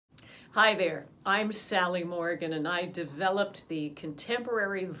Hi there, I'm Sally Morgan and I developed the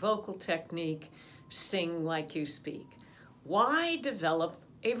contemporary vocal technique, Sing Like You Speak. Why develop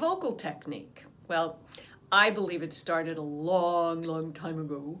a vocal technique? Well, I believe it started a long time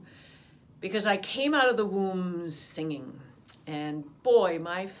ago because I came out of the womb singing. And boy,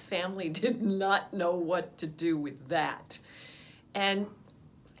 my family did not know what to do with that. And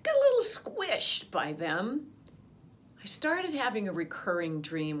I got a little squished by them. I started having a recurring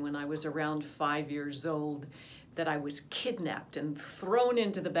dream when I was around 5 years old that I was kidnapped and thrown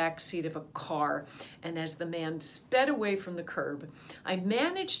into the back seat of a car, and as the man sped away from the curb, I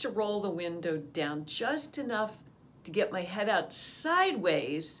managed to roll the window down just enough to get my head out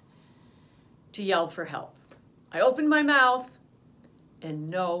sideways to yell for help. I opened my mouth and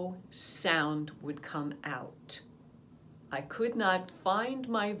no sound would come out. I could not find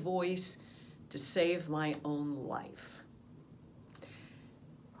my voice to save my own life.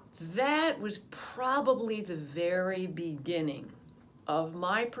 That was probably the very beginning of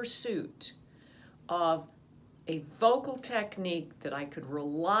my pursuit of a vocal technique that I could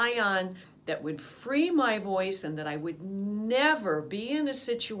rely on, that would free my voice, and that I would never be in a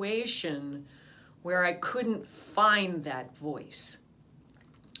situation where I couldn't find that voice.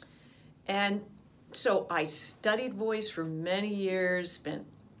 And so I studied voice for many years, spent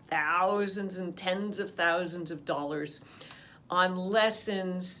thousands and tens of thousands of dollars on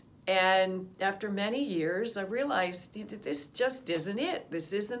lessons, and after many years I realized that this just isn't it.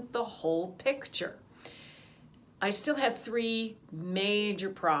 This isn't the whole picture. I still had three major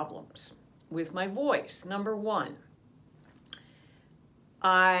problems with my voice. Number one,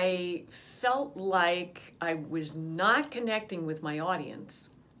 I felt like I was not connecting with my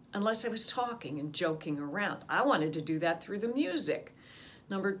audience unless I was talking and joking around. I wanted to do that through the music.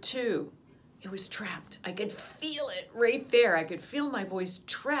 Number two, it was trapped. I could feel it right there. I could feel my voice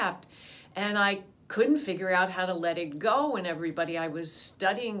trapped, and I couldn't figure out how to let it go, and everybody I was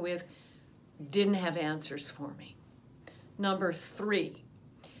studying with didn't have answers for me. Number three,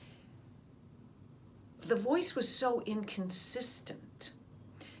 the voice was so inconsistent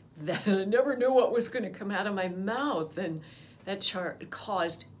that I never knew what was going to come out of my mouth, and that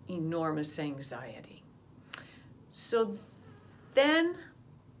caused enormous anxiety. So then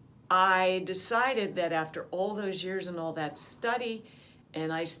I decided that after all those years and all that study,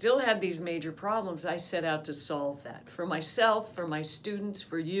 and I still had these major problems, I set out to solve that for myself, for my students,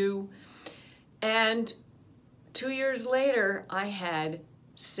 for you. And 2 years later, I had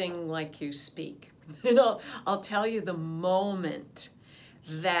Sing Like You Speak. I'll tell you the moment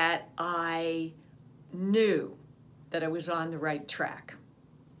that I knew that I was on the right track.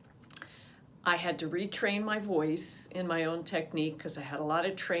 I had to retrain my voice in my own technique because I had a lot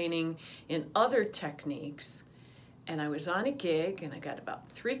of training in other techniques. And I was on a gig and I got about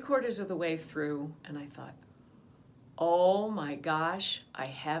 3/4 of the way through and I thought, oh my gosh, I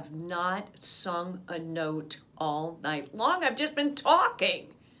have not sung a note all night long. I've just been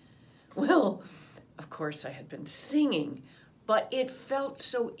talking. Well, of course I had been singing, but it felt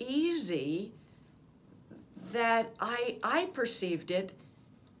so easy that I perceived it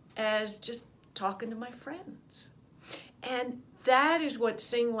as just talking to my friends. And that is what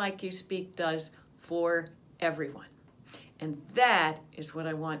Sing Like You Speak does for everyone. And that is what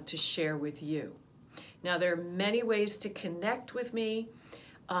I want to share with you. Now, there are many ways to connect with me.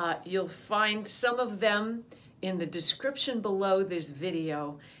 You'll find some of them in the description below this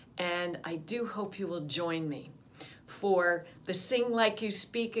video, and I do hope you will join me for the Sing Like You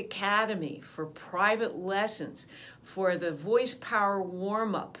Speak Academy, for private lessons, for the Voice Power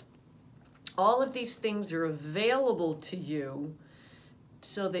Warm-Up. All of these things are available to you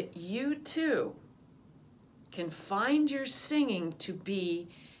so that you too can find your singing to be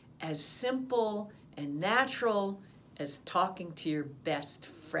as simple and natural as talking to your best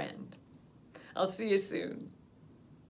friend. I'll see you soon.